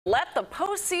Let the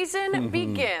postseason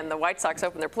begin. The White Sox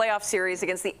open their playoff series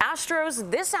against the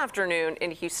Astros this afternoon in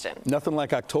Houston. Nothing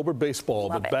like October baseball,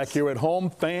 but back here at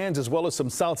home, fans as well as some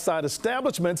Southside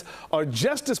establishments are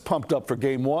just as pumped up for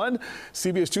Game 1.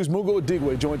 CBS 2's Mugo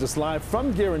Odigwe joins us live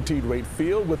from Guaranteed Rate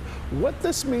Field with what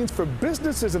this means for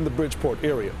businesses in the Bridgeport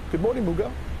area. Good morning,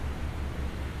 Mugo.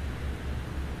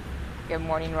 Good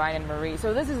morning, Ryan and Marie.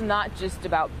 So this is not just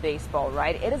about baseball,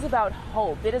 right? It is about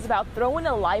hope. It is about throwing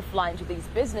a lifeline to these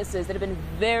businesses that have been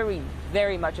very,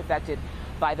 very much affected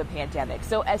by the pandemic.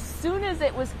 So as soon as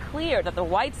it was clear that the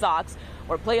White Sox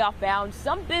were playoff bound,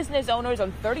 some business owners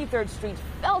on 33rd Street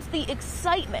felt the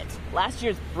excitement. Last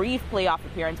year's brief playoff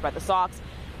appearance by the Sox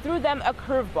threw them a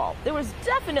curveball. There was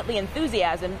definitely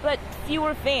enthusiasm, but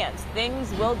fewer fans.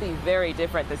 Things will be very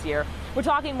different this year. We're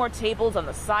talking more tables on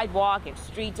the sidewalk and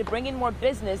street to bring in more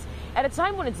business at a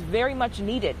time when it's very much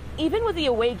needed. Even with the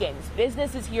away games,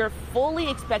 businesses here fully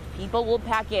expect people will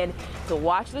pack in to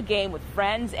watch the game with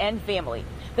friends and family.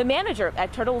 The manager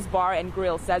at Turtles Bar and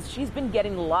Grill says she's been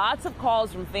getting lots of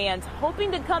calls from fans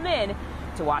hoping to come in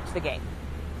to watch the game.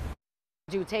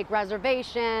 Do you take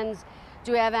reservations?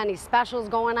 Do you have any specials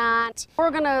going on? We're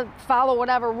going to follow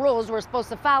whatever rules we're supposed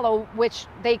to follow, which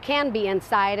they can be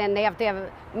inside, and they have to have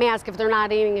a mask if they're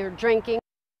not eating or drinking.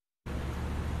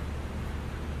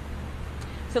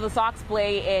 So the Sox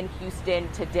play in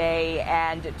Houston today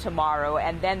and tomorrow,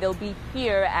 and then they'll be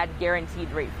here at Guaranteed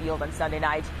Rate Field on Sunday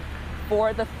night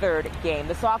for the third game.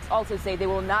 The Sox also say there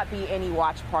will not be any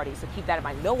watch parties, so keep that in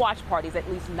mind. No watch parties, at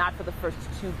least not for the first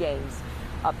two games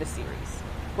of the series.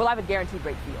 We're live at Guaranteed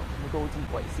Rate Field. We'll go to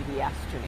CBS 2 News.